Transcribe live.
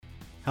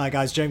Hi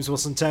guys, James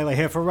Wilson Taylor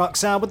here for Rock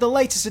Sound with the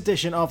latest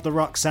edition of the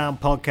Rock Sound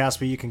podcast,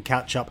 where you can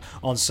catch up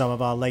on some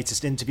of our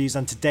latest interviews.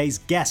 And today's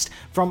guest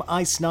from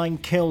Ice Nine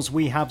Kills,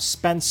 we have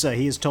Spencer.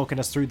 He is talking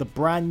us through the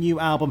brand new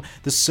album,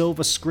 The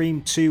Silver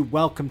Scream 2,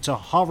 Welcome to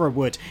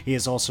Horrorwood. He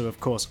is also, of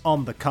course,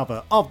 on the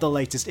cover of the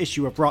latest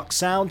issue of Rock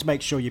Sound.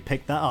 Make sure you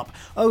pick that up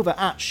over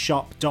at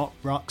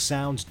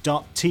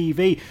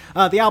shop.rocksound.tv.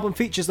 The album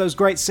features those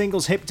great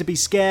singles, Hip to Be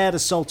Scared,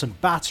 Assault and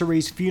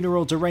Batteries,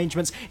 Funeral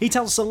Derangements. He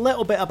tells us a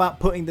little bit about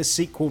putting the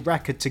sequel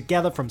record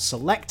together, from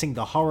selecting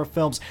the horror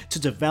films to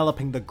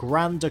developing the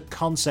grander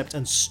concept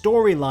and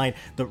storyline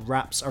that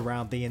wraps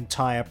around the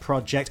entire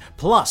project.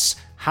 Plus,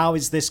 how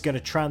is this going to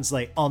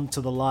translate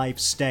onto the live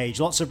stage?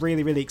 Lots of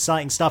really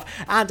exciting stuff.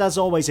 And as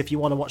always, if you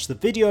want to watch the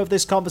video of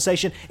this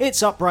conversation,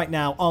 it's up right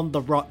now on the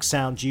Rock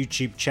Sound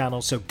YouTube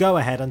channel. So go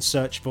ahead and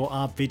search for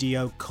our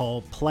video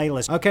call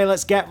playlist. Okay,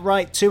 let's get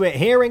right to it.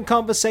 Here in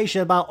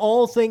conversation about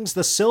all things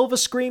The Silver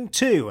Scream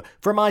 2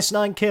 from Ice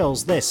Nine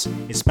Kills, this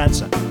is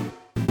Spencer.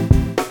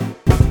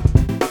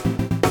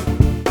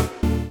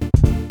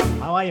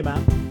 How are you,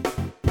 man?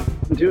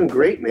 I'm doing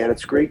great, man.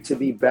 It's great to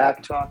be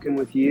back talking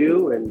with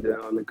you and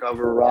on the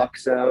cover of Rock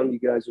Sound. You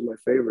guys are my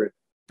favorite.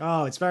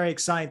 Oh, it's very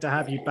exciting to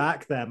have you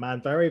back there,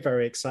 man.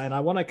 Very exciting. I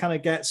want to kind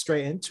of get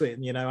straight into it.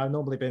 And, you know, I've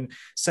normally been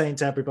saying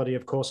to everybody,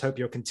 of course, hope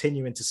you're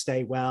continuing to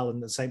stay well,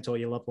 and the same to all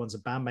your loved ones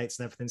and bandmates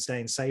and everything,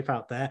 staying safe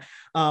out there.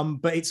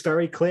 But it's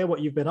very clear what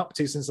you've been up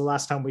to since the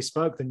last time we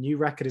spoke. The new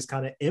record is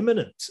kind of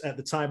imminent at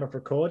the time of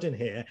recording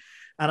here.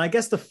 And I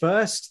guess the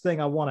first thing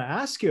I want to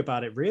ask you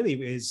about it really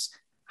is,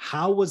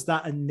 how was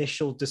that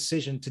initial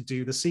decision to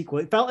do the sequel?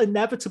 It felt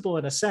inevitable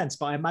in a sense,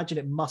 but I imagine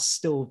it must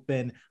still have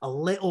been a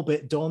little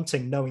bit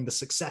daunting knowing the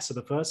success of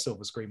the first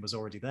Silver Scream was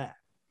already there.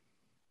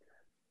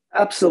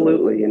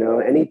 Absolutely. You know,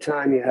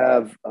 anytime you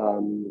have a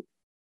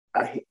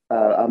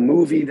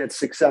movie that's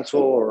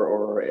successful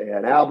or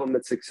an album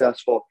that's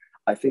successful,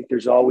 I think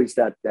there's always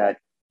that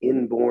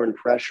inborn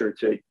pressure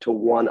to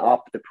one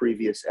up the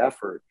previous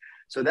effort.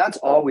 So that's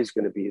always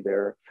going to be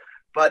there.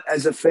 But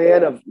as a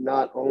fan of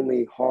not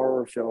only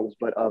horror films,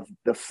 but of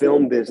the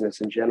film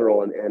business in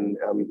general, and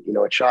you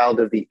know, a child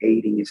of the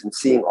 80s, and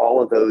seeing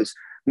all of those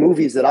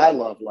movies that I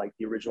love, like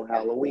the original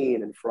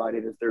Halloween and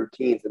Friday the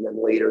 13th, and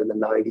then later in the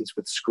 90s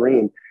with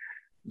Scream,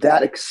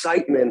 that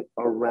excitement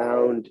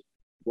around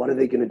what are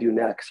they going to do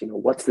next? You know,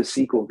 what's the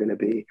sequel going to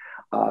be?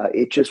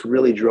 It just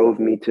really drove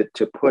me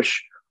to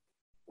push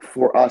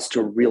for us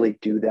to really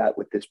do that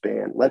with this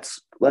band.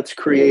 Let's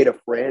create a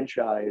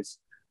franchise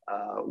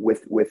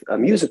with a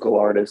musical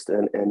artist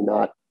and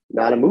not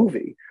a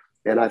movie.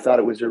 And I thought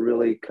it was a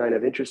really kind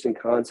of interesting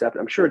concept.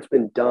 I'm sure it's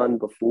been done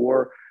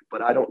before,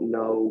 but I don't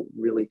know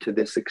really to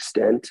this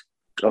extent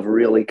of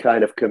really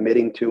kind of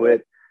committing to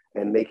it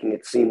and making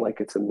it seem like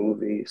it's a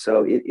movie.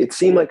 So it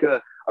seemed like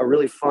a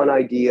really fun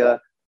idea.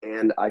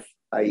 And I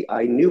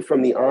knew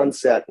from the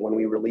onset when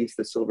we released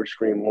the Silver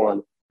Scream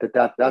 1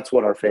 that's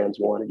what our fans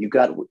wanted.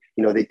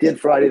 They did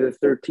Friday the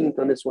 13th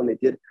on this one. They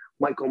did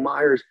Michael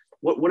Myers.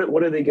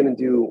 What are they going to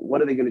do?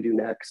 What are they going to do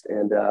next?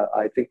 And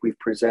I think we've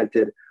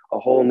presented a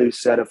whole new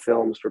set of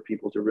films for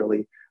people to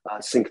really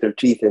sink their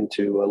teeth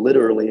into,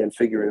 literally and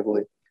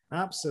figuratively.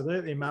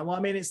 Absolutely, man. Well,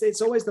 I mean,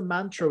 it's always the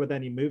mantra with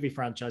any movie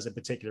franchise in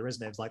particular,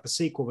 isn't it? It's like the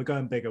sequel, we're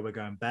going bigger, we're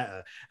going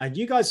better. And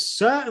you guys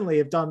certainly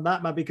have done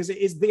that, man, because it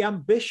is the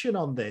ambition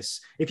on this.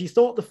 If you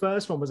thought the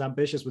first one was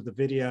ambitious with the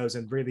videos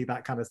and really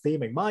that kind of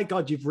theming, my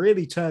God, you've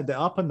really turned it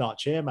up a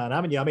notch here, man,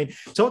 haven't you? I mean,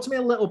 talk to me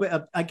a little bit,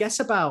 I guess,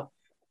 about,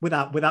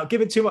 without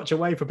giving too much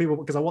away for people,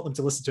 because I want them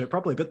to listen to it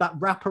properly, but that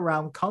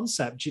wraparound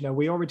concept, you know,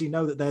 we already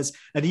know that there's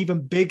an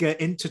even bigger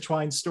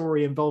intertwined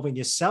story involving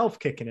yourself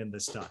kicking in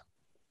this time.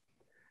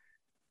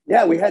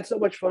 Yeah, we had so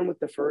much fun with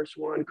the first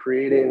one,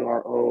 creating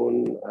our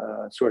own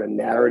sort of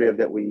narrative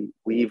that we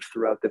weaved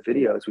throughout the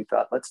videos. We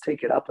thought, let's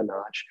take it up a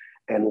notch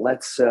and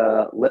let's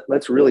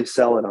really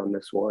sell it on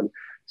this one.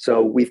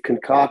 So we've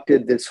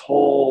concocted this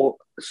whole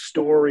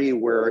story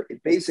where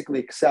it basically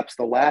accepts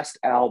the last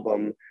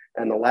album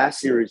and the last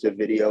series of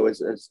video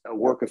as a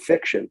work of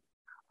fiction.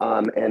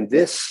 And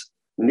this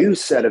new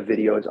set of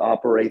videos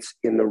operates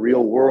in the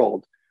real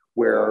world,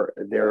 where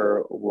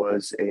there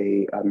was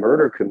a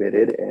murder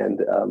committed,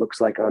 and looks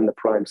like I'm the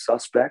prime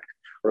suspect,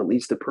 or at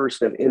least a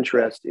person of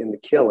interest in the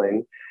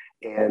killing.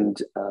 And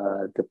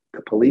the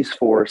police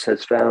force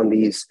has found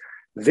these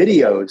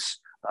videos,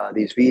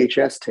 these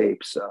VHS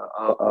tapes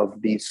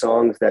of these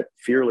songs that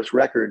Fearless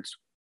Records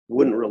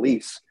wouldn't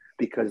release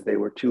because they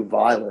were too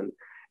violent.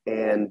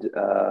 And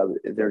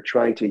they're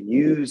trying to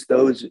use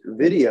those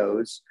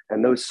videos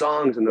and those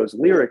songs and those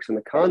lyrics and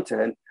the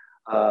content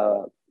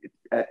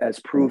as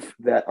proof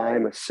that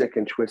I'm a sick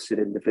and twisted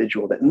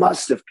individual that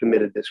must have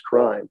committed this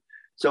crime.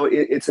 So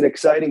it's an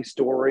exciting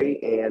story,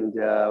 and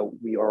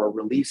we are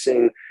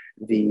releasing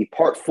the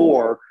part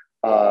 4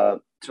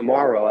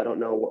 tomorrow. I don't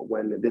know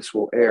when this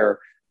will air,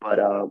 but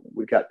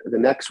we got the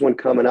next one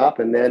coming up,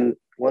 and then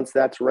once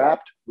that's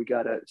wrapped, we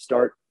got to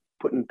start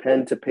putting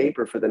pen to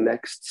paper for the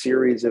next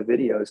series of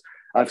videos.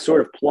 I've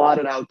sort of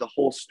plotted out the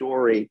whole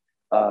story,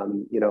 a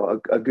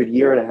good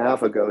year and a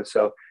half ago.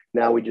 So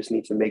Now we just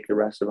need to make the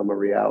rest of them a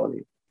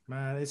reality.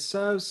 Man, it's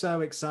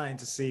so exciting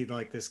to see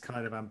like this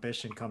kind of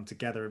ambition come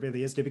together. It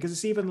really is, dude, because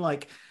it's even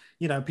like,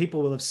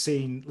 people will have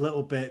seen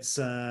little bits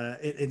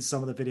in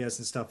some of the videos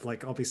and stuff,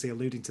 like obviously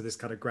alluding to this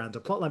kind of grander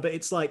plotline, but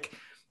it's like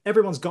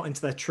everyone's got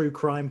into their true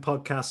crime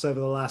podcasts over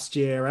the last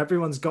year.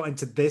 Everyone's got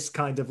into this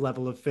kind of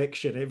level of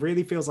fiction. It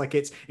really feels like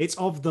it's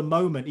of the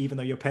moment, even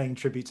though you're paying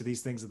tribute to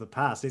these things of the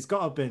past. It's got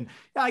to have been,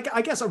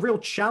 I guess, a real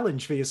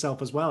challenge for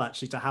yourself as well,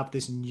 actually, to have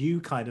this new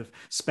kind of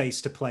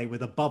space to play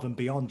with above and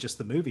beyond just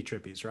the movie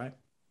tributes, right?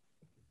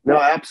 No,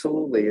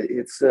 absolutely.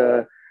 It's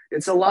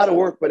a lot of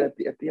work, but at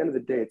the end of the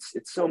day,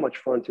 it's so much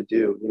fun to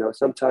do.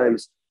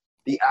 Sometimes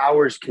the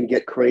hours can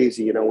get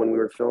crazy. When we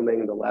were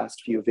filming the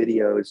last few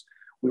videos,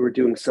 we were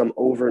doing some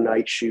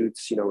overnight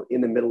shoots,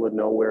 in the middle of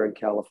nowhere in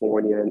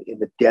California and in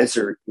the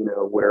desert,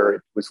 where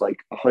it was like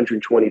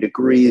 120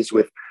 degrees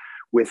with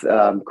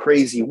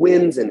crazy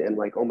winds and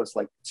like almost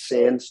like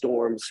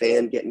sandstorms,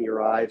 sand getting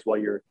your eyes while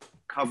you're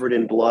covered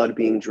in blood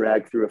being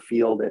dragged through a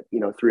field at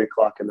 3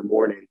 o'clock in the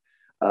morning.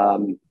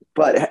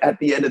 But at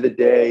the end of the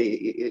day,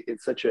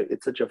 it's such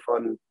a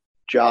fun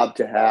job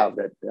to have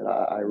that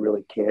I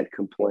really can't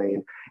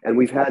complain. And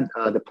we've had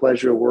the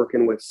pleasure of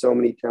working with so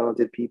many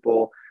talented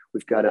people.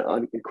 We've got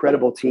an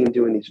incredible team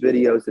doing these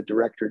videos. The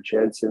director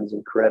Jensen's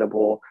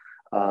incredible.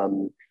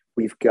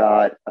 We've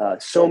got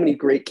so many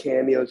great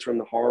cameos from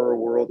the horror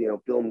world.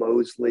 Bill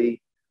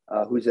Moseley,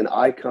 who's an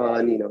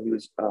icon. He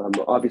was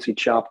obviously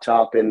Chop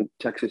Top in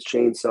Texas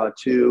Chainsaw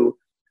 2.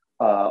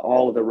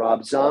 All of the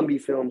Rob Zombie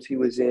films he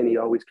was in, he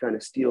always kind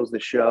of steals the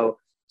show.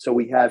 So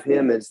we have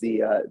him as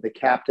the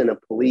captain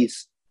of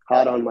police,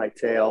 hot on my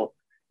tail.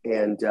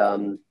 And,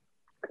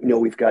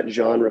 we've got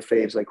genre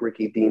faves like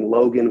Ricky Dean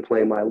Logan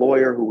playing my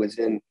lawyer, who was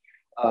in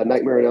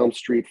Nightmare on Elm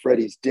Street,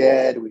 Freddy's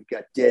Dead. We've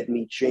got Dead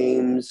Meat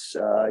James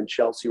and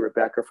Chelsea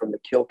Rebecca from the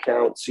Kill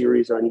Count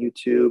series on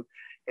YouTube.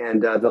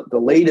 And the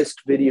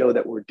latest video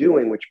that we're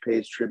doing, which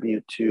pays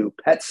tribute to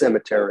Pet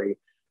Sematary,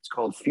 it's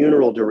called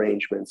Funeral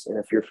Derangements. And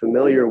if you're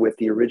familiar with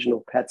the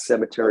original Pet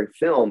Sematary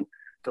film,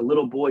 the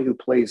little boy who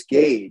plays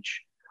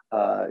Gage,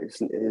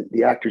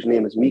 the actor's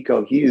name is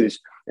Miko Hughes,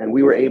 and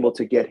we were able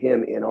to get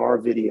him in our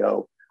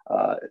video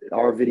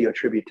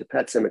tribute to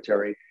Pet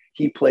Sematary.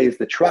 He plays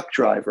the truck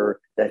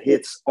driver that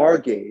hits our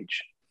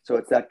Gage. So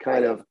it's that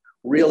kind of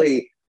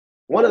really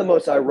one of the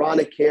most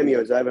ironic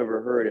cameos I've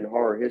ever heard in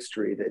horror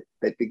history,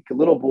 that the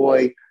little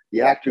boy, the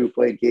actor who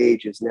played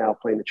Gage, is now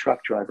playing the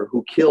truck driver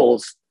who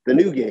kills the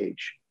new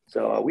Gage.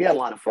 So we had a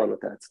lot of fun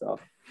with that stuff.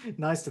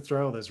 Nice to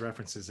throw all those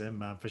references in,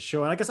 man, for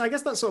sure. And I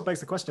guess that sort of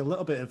begs the question a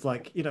little bit of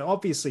like,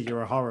 obviously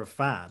you're a horror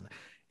fan.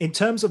 In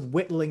terms of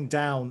whittling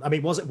down, I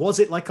mean, was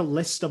it like a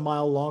list a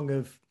mile long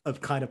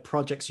of kind of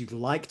projects you'd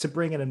like to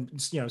bring in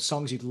and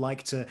songs you'd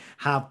like to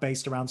have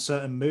based around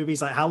certain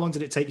movies? Like, how long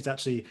did it take you to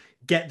actually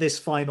get this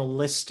final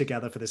list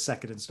together for the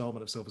second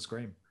installment of Silver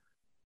Scream?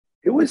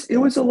 It was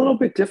a little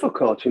bit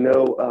difficult,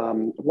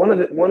 One of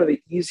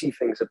the easy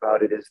things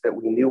about it is that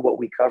we knew what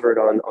we covered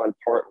on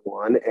part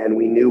one, and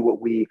we knew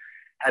what we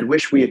had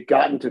wished we had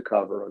gotten to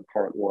cover on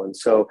part one.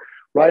 So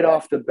right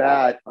off the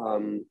bat,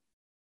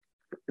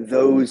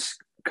 those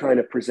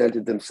kind of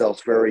presented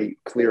themselves very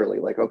clearly.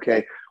 Like,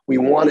 okay, we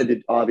wanted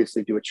to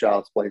obviously do a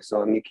Child's Play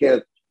song. You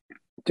can't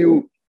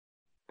do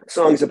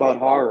songs about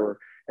horror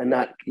and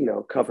not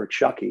cover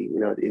Chucky.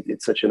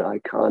 It's such an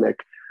iconic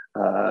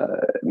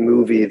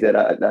movie that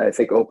I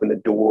think opened the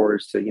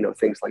doors to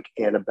things like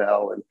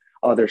Annabelle and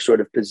other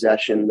sort of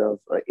possession of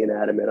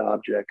inanimate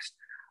objects,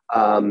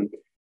 and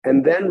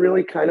then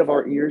really kind of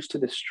our ears to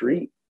the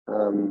street.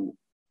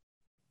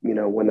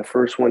 When the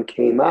first one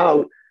came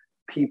out,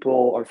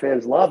 our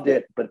fans loved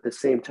it, but at the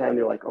same time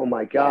they're like, oh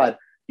my God,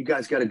 you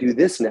guys got to do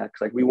this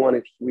next. Like we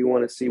want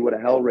to see what a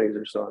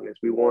Hellraiser song is.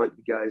 We want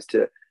you guys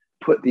to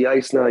put the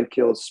Ice Nine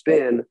Kills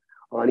spin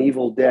on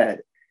Evil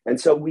Dead.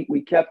 And so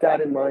we kept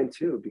that in mind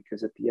too,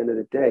 because at the end of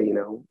the day,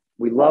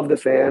 we love the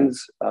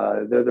fans.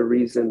 They're the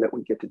reason that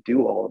we get to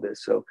do all of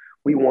this. So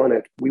we want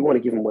to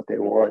give them what they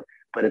want,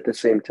 but at the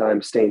same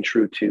time, staying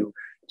true to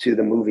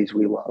the movies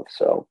we love.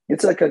 So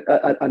it's like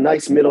a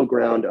nice middle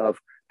ground of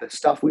the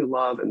stuff we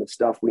love and the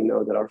stuff we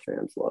know that our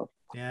fans love.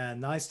 Yeah,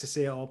 nice to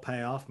see it all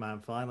pay off,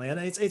 man, finally. And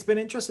it's been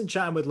interesting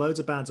chatting with loads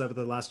of bands over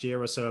the last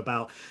year or so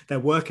about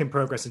their work in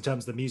progress in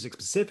terms of the music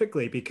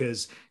specifically,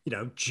 because,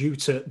 due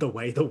to the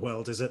way the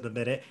world is at the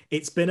minute,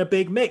 it's been a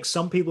big mix.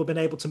 Some people have been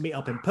able to meet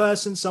up in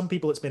person. Some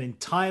people, it's been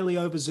entirely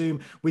over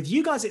Zoom. With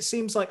you guys, it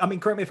seems like,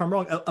 correct me if I'm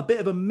wrong, a bit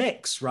of a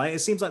mix, right? It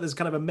seems like there's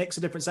kind of a mix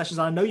of different sessions.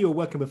 And I know you were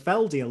working with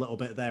Feldy a little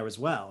bit there as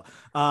well.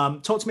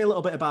 Talk to me a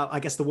little bit about, I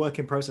guess, the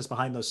working process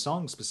behind those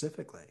songs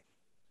specifically.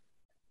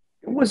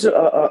 It was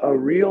a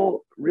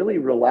really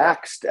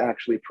relaxed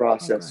actually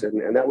process. Okay.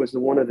 And that was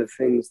one of the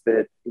things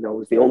that,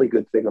 was the only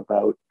good thing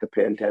about the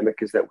pandemic,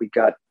 is that we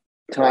got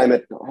time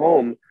at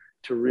home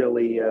to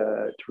really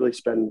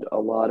spend a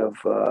lot of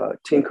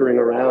tinkering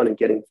around and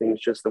getting things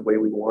just the way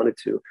we wanted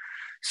to.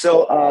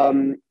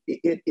 So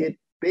it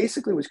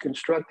basically was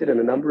constructed in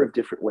a number of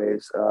different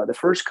ways. The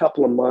first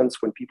couple of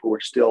months when people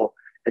were still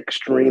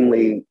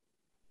extremely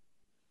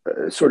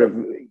sort of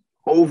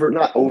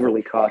not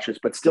overly cautious,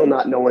 but still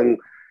not knowing,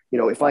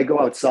 if I go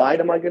outside,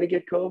 am I going to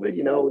get COVID?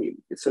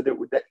 So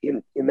that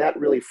in that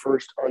really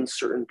first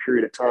uncertain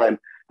period of time,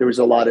 there was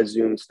a lot of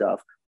Zoom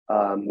stuff,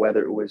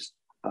 whether it was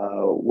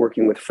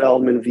working with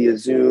Feldman via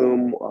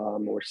Zoom,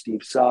 or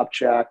Steve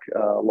Sobchak,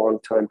 a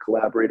longtime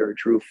collaborator,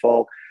 Drew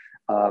Falk,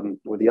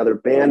 or the other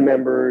band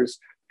members.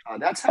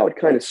 That's how it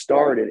kind of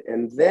started.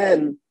 And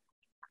then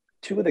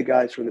two of the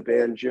guys from the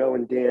band, Joe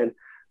and Dan,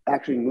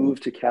 actually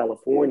moved to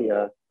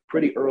California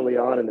pretty early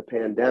on in the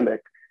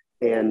pandemic.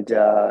 And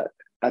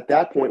at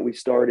that point, we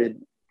started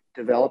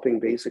developing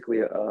basically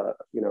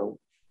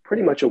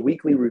pretty much a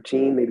weekly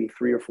routine, maybe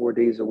 3 or 4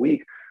 days a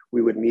week.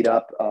 We would meet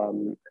up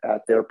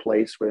at their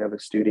place where they have a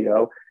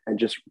studio and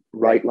just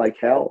write like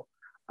hell.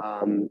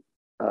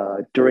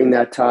 During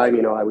that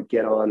time, I would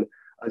get on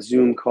a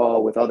Zoom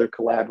call with other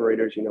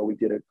collaborators. We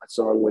did a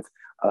song with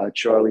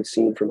Charlie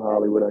Scene from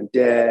Hollywood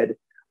Undead.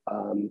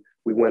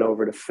 We went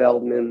over to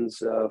Feldman's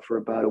for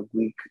about a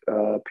week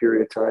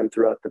period of time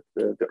throughout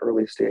the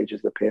early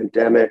stages of the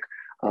pandemic.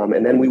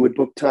 And then we would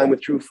book time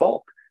with Drew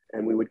Falk,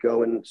 and we would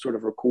go and sort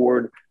of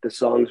record the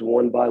songs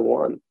one by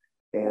one.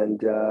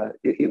 And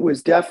it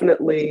was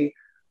definitely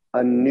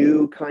a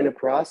new kind of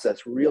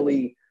process,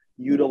 really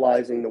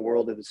utilizing the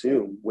world of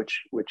Zoom,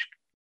 which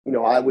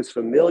I was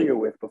familiar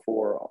with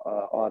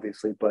before,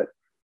 obviously, but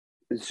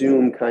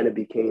Zoom kind of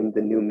became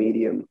the new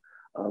medium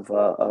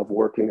of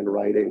working and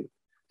writing.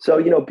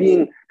 So,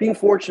 being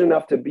fortunate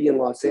enough to be in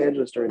Los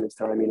Angeles during this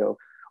time,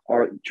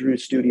 our Drew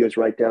studio is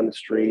right down the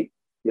street.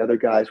 The other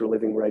guys were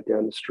living right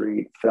down the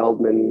street.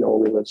 Feldman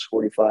only lives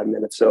 45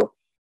 minutes. So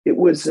it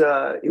was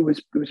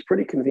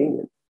pretty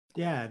convenient.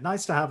 Yeah,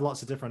 nice to have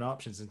lots of different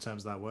options in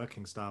terms of that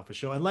working style for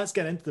sure. And let's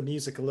get into the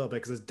music a little bit,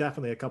 because there's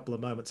definitely a couple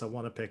of moments I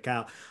want to pick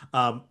out.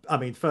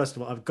 First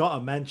of all, I've got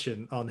to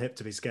mention On Hip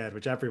to Be Scared,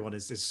 which everyone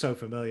is so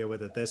familiar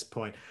with at this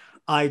point.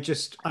 I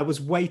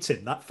was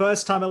waiting. That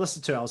first time I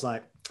listened to it, I was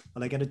like, are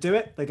they going to do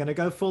it? They're going to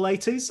go full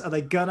 80s? Are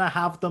they going to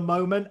have the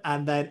moment?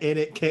 And then in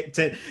it kicked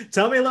in.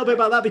 Tell me a little bit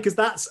about that, because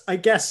that's, I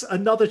guess,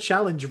 another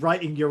challenge,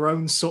 writing your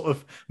own sort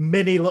of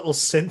mini little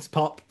synth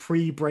pop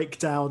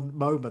pre-breakdown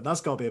moment.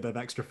 That's got to be a bit of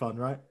extra fun,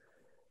 right?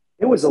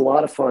 It was a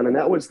lot of fun. And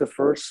that was the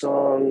first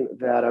song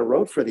that I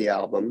wrote for the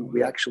album.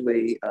 We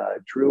actually,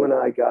 Drew and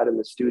I got in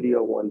the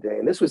studio one day,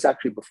 and this was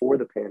actually before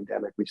the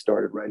pandemic. We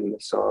started writing the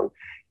song,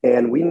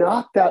 and we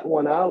knocked that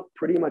one out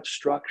pretty much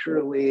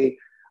structurally,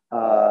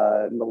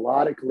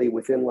 melodically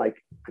within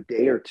like a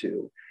day or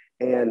two.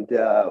 And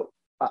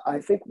I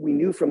think we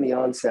knew from the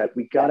onset,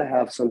 we got to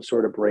have some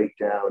sort of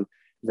breakdown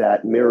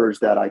that mirrors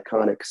that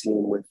iconic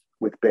scene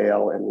with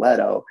Bale and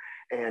Leto.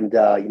 And,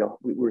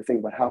 we were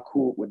thinking about how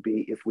cool it would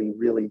be if we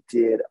really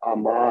did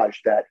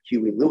homage that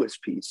Huey Lewis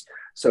piece.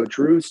 So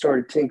Drew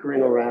started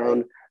tinkering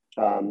around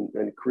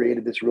and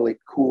created this really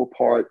cool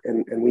part.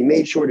 And we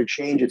made sure to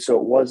change it so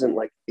it wasn't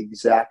like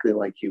exactly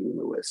like Huey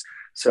Lewis.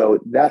 So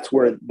that's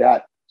where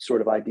that sort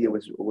of idea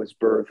was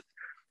birthed.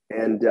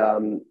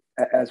 And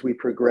as we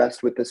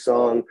progressed with the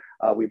song,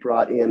 we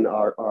brought in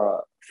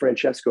our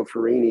Francesco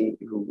Farini,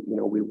 who,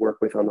 we work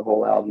with on the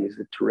whole album. He's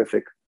a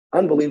terrific,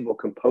 unbelievable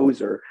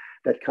composer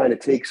that kind of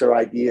takes our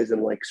ideas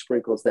and like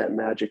sprinkles that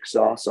magic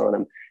sauce on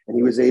them. And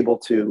he was able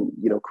to,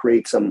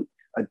 create some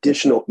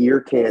additional ear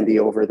candy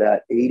over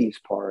that 80s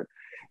part.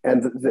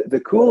 And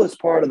the coolest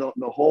part of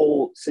the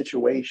whole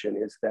situation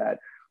is that,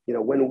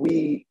 when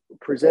we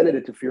presented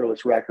it to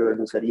Fearless Records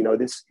and said,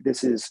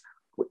 this is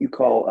what you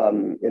call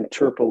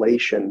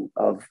interpolation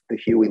of the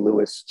Huey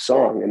Lewis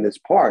song in this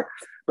part,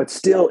 but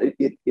still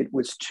it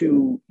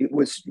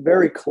was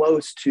very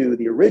close to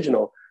the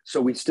original. So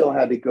we still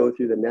had to go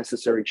through the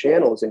necessary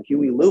channels, and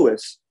Huey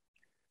Lewis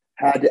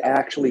had to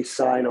actually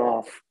sign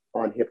off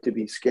on Hip to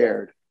Be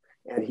Scared.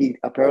 And he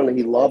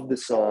loved the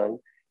song,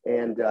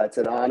 and it's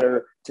an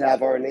honor to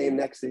have our name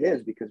next to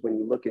his, because when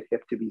you look at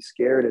Hip to Be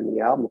Scared in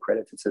the album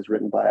credits, it says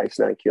written by Ice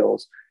Nine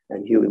Kills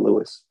and Huey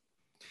Lewis,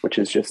 which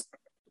is just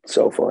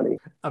so funny.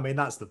 I mean,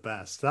 that's the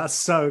best. That's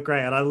so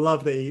great. And I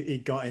love that he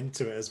got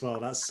into it as well.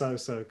 That's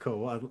so cool.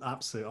 What an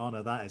absolute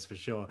honor that is, for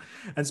sure.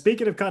 And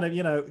speaking of kind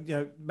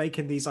of,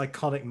 making these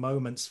iconic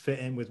moments fit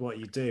in with what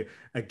you do,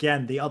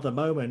 again, the other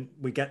moment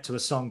we get to a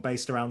song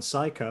based around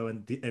Psycho,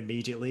 and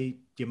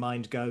immediately your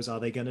mind goes, are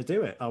they going to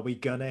do it? Are we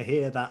going to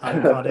hear that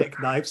iconic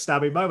knife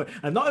stabbing moment?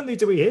 And not only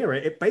do we hear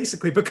it, it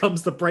basically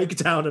becomes the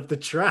breakdown of the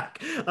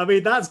track. I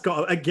mean, that's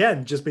got to,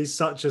 again, just be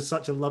such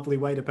a lovely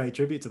way to pay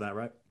tribute to that,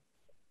 right?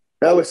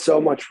 That was so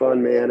much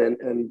fun, man.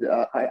 And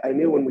I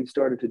knew when we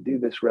started to do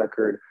this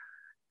record,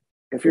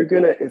 if you're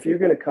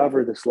gonna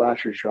cover the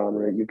slasher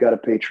genre, you got to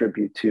pay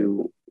tribute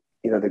to,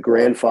 the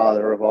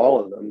grandfather of all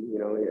of them.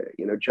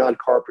 John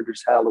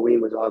Carpenter's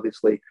Halloween was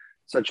obviously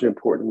such an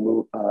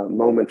important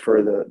moment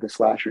for the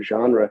slasher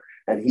genre,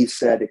 and he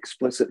said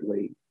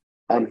explicitly,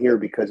 "I'm here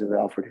because of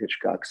Alfred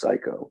Hitchcock's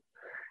Psycho,"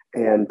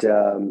 and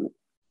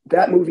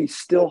that movie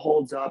still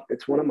holds up.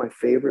 It's one of my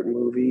favorite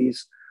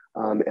movies.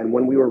 And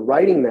when we were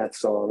writing that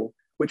song,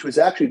 which was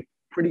actually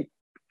pretty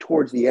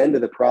towards the end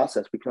of the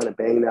process, we kind of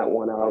banged that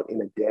one out in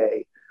a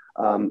day.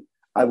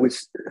 I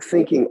was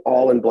thinking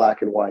all in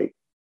black and white.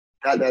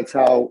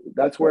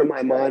 That's where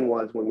my mind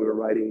was when we were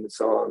writing the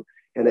song,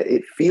 and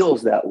it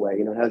feels that way.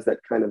 You know, it has that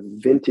kind of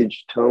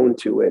vintage tone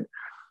to it,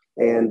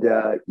 and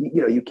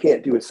you know, you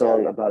can't do a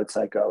song about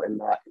Psycho and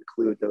not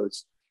include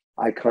those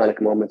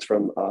iconic moments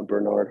from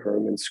Bernard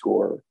Herrmann's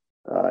score.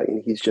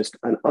 And he's just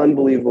an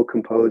unbelievable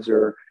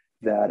composer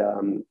that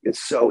is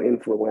so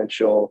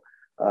influential,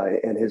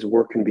 and his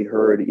work can be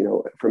heard, you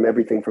know, from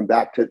everything from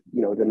back to,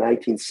 you know, the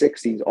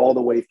 1960s all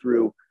the way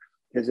through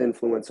his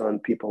influence on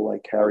people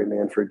like Harry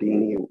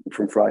Manfredini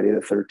from Friday the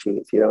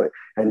 13th, you know,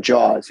 and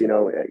Jaws. You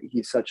know,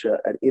 he's such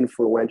an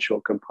influential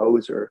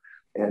composer,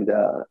 and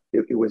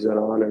it was an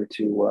honor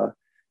to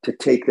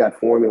take that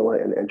formula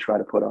and try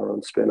to put our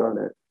own spin on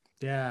it.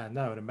 Yeah,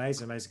 no, an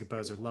amazing, amazing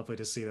composer. Lovely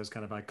to see those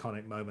kind of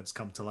iconic moments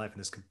come to life in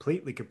this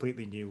completely,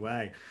 completely new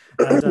way.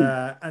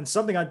 And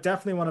something I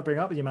definitely want to bring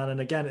up with you, man. And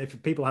again, if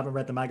people haven't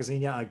read the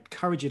magazine yet, I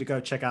encourage you to go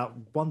check out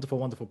wonderful,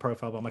 wonderful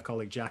profile by my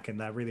colleague Jack in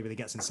there. Really, really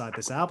gets inside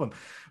this album.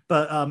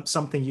 But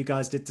something you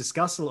guys did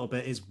discuss a little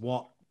bit is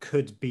what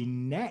could be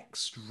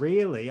next.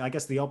 Really, I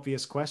guess the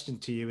obvious question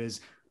to you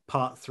is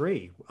part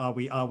three. Are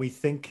we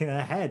thinking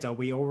ahead? Are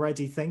we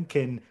already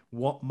thinking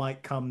what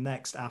might come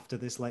next after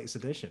this latest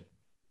edition?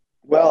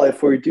 Well,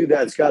 if we do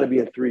that, it's got to be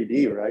in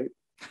 3D, right?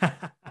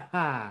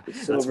 The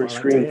Silver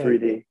Scream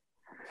 3D.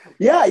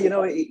 Yeah, you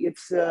know,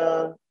 it's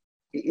an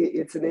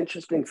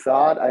interesting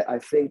thought. I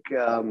think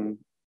with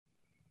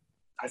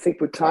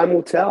time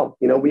will tell.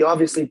 You know, we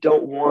obviously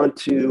don't want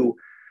to.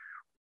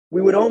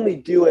 We would only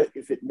do it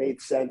if it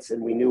made sense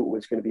and we knew it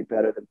was going to be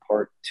better than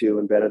part two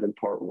and better than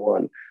part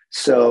one.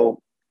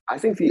 So I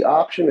think the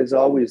option is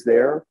always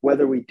there.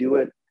 Whether we do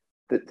it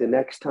the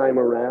next time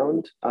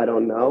around, I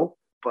don't know.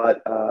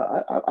 But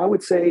I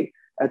would say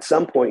at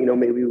some point, you know,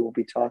 maybe we'll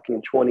be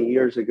talking 20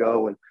 years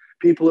ago and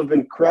people have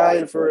been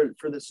crying for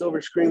the Silver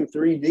Scream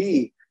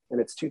 3D,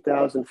 and it's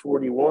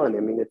 2041. I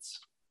mean,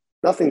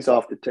 nothing's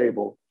off the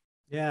table.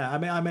 Yeah, I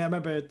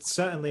remember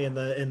certainly in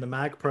the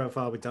mag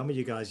profile we've done with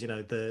you guys, you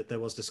know, there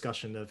was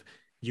discussion of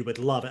you would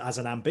love it as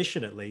an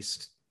ambition, at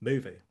least,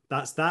 movie.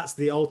 That's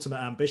the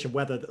ultimate ambition.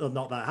 Whether or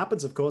not that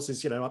happens, of course,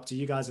 is, you know, up to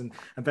you guys and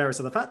various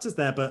other factors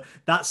there. But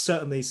that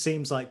certainly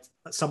seems like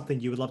something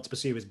you would love to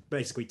pursue, is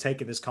basically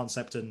taking this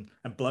concept and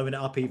blowing it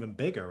up even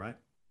bigger, right?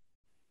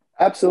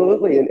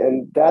 Absolutely.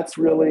 And that's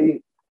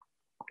really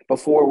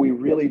before we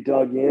really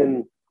dug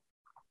in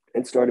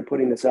and started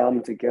putting this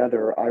album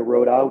together. I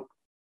wrote out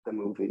the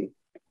movie.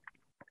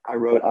 I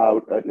wrote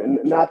out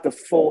not the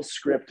full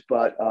script,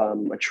 but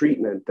a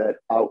treatment that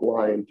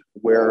outlined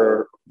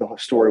where the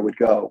story would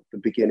go, the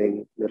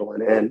beginning, middle,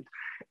 and end.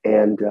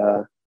 And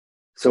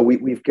so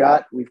we've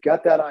got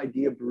that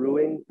idea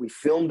brewing. We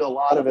filmed a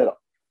lot of it.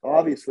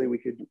 Obviously, we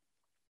could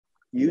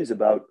use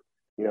about,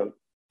 you know,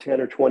 10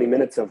 or 20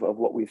 minutes of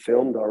what we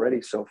filmed already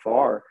so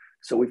far.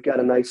 So we've got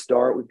a nice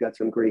start. We've got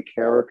some great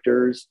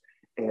characters,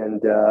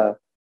 and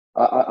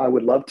I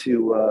would love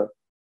to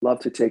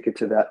take it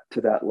to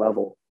that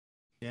level.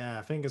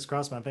 Yeah, fingers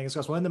crossed, man. Fingers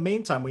crossed. Well, in the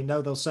meantime, we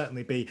know there'll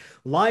certainly be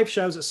live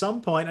shows at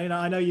some point. You know,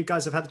 I know you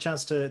guys have had the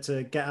chance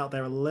to get out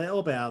there a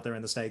little bit out there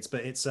in the States,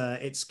 but it's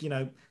you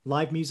know,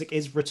 live music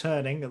is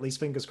returning. At least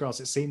fingers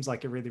crossed. It seems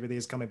like it really, really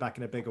is coming back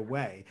in a bigger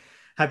way.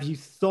 Have you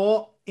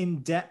thought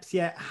in depth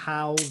yet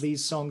how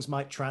these songs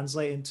might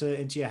translate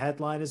into your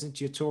headliners,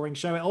 into your touring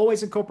show? It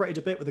always incorporated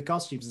a bit with the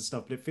costumes and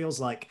stuff, but it feels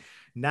like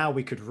now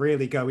we could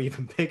really go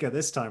even bigger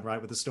this time, right,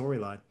 with the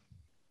storyline.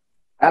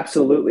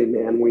 Absolutely,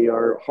 man. We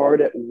are hard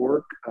at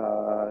work,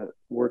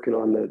 working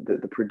on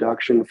the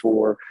production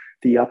for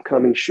the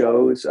upcoming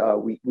shows.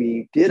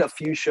 We did a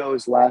few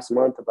shows last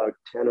month, about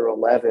 10 or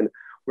 11,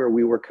 where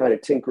we were kind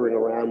of tinkering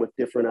around with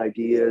different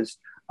ideas,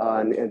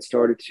 and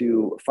started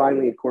to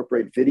finally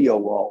incorporate video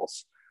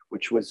walls,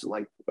 which was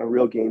like a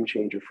real game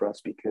changer for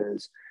us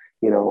because,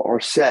 you know, our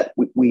set,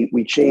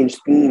 we changed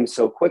themes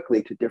so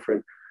quickly to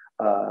different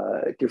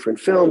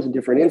films and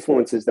different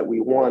influences that we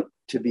want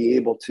to be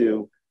able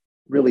to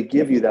really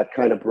give you that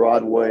kind of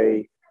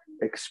Broadway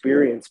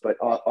experience. But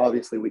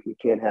obviously we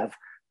can't have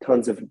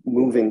tons of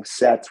moving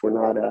sets. We're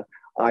not a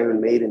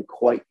Iron Maiden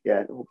quite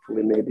yet.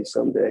 Hopefully maybe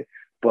someday.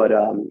 But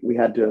we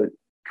had to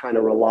kind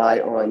of rely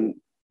on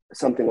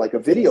something like a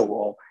video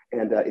wall.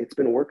 And it's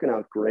been working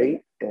out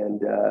great,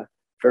 and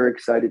very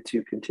excited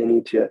to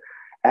continue to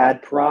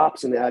add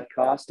props and add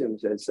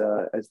costumes as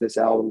this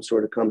album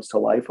sort of comes to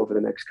life over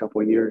the next couple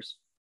of years.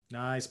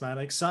 Nice, man.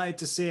 Excited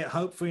to see it.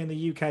 Hopefully in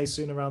the UK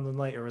sooner rather than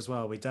later as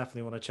well. We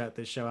definitely want to check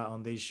this show out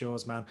on these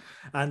shores, man.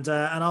 And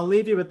I'll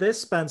leave you with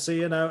this, Spencer.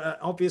 You know,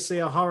 obviously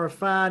a horror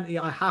fan.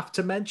 I have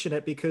to mention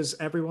it because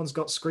everyone's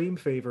got Scream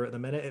fever at the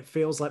minute. It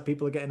feels like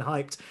people are getting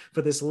hyped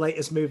for this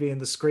latest movie in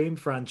the Scream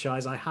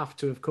franchise. I have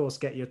to, of course,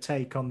 get your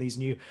take on these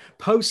new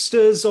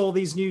posters, all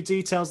these new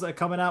details that are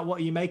coming out. What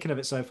are you making of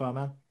it so far,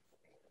 man?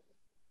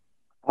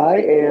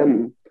 I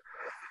am,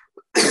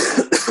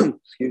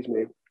 excuse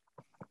me,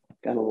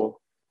 got a little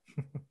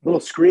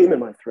scream in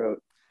my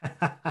throat.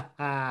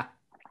 I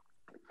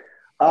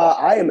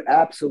am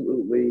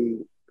absolutely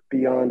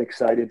beyond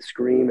excited.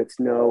 Scream. It's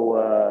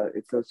no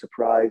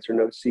surprise or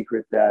no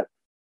secret that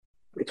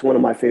it's one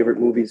of my favorite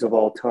movies of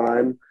all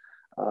time.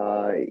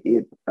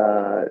 It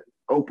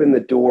opened the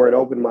door, it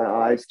opened my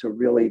eyes to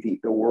really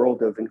the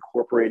world of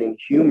incorporating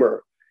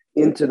humor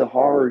into the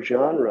horror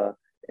genre.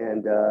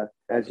 And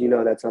as you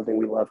know, that's something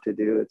we love to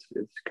do. It's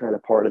kind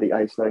of part of the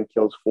Ice Nine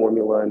Kills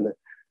formula and the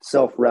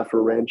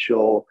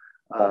self-referential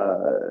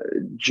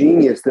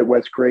genius that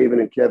Wes Craven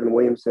and Kevin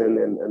Williamson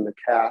and the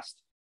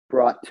cast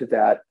brought to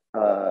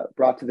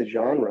the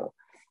genre.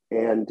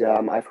 And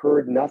I've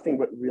heard nothing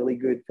but really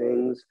good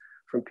things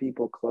from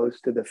people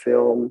close to the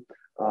film.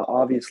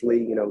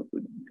 Obviously, you know,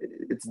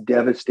 it's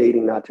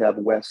devastating not to have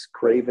Wes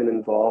Craven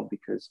involved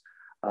because,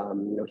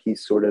 you know,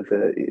 he's sort of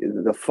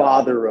the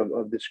father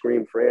of the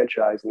Scream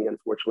franchise, and he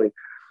unfortunately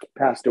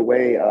passed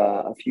away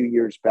a few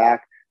years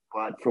back.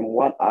 But from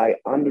what I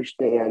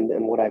understand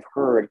and what I've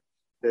heard,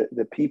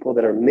 the people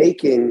that are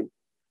making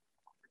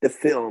the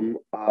film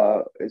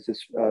is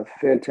this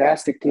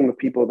fantastic team of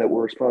people that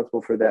were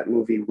responsible for that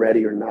movie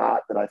Ready or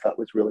Not, that I thought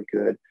was really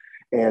good.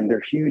 And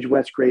they're huge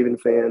Wes Craven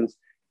fans,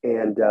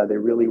 and they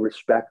really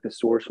respect the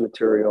source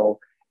material.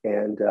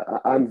 And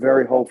I'm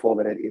very hopeful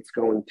that it's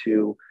going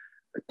to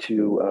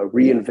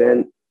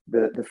reinvent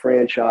the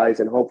franchise,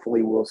 and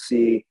hopefully we'll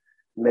see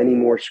many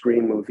more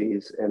Scream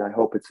movies, and I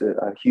hope it's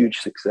a huge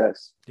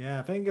success.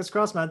 Yeah, fingers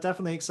crossed, man.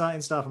 Definitely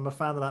exciting stuff. I'm a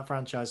fan of that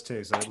franchise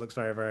too, so it looks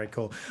very, very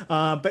cool.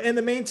 But in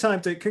the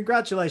meantime, dude,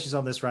 congratulations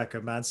on this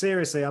record, man.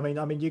 Seriously, I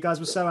mean, you guys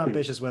were so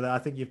ambitious with it. I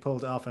think you've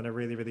pulled it off in a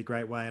really, really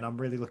great way, and I'm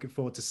really looking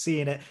forward to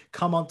seeing it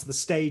come onto the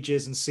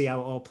stages and see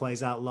how it all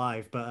plays out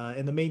live. But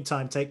in the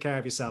meantime, take care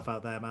of yourself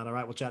out there, man. All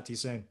right, we'll chat to you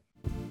soon.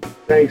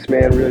 Thanks,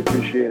 man. Really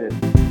appreciate it.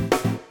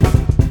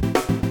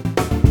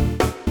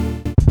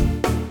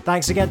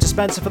 Thanks again to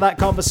Spencer for that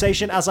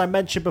conversation. As I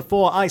mentioned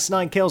before, Ice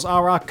Nine Kills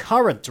are our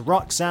current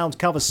Rock Sound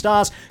cover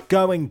stars.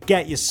 Go and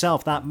get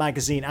yourself that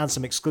magazine and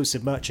some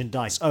exclusive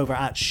merchandise over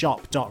at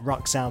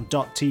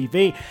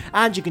shop.rocksound.tv.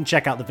 And you can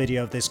check out the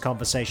video of this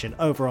conversation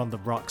over on the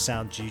Rock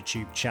Sound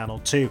YouTube channel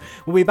too.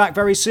 We'll be back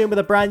very soon with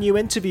a brand new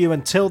interview.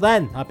 Until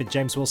then, I've been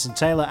James Wilson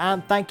Taylor,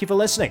 and thank you for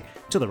listening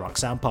to the Rock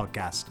Sound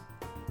Podcast.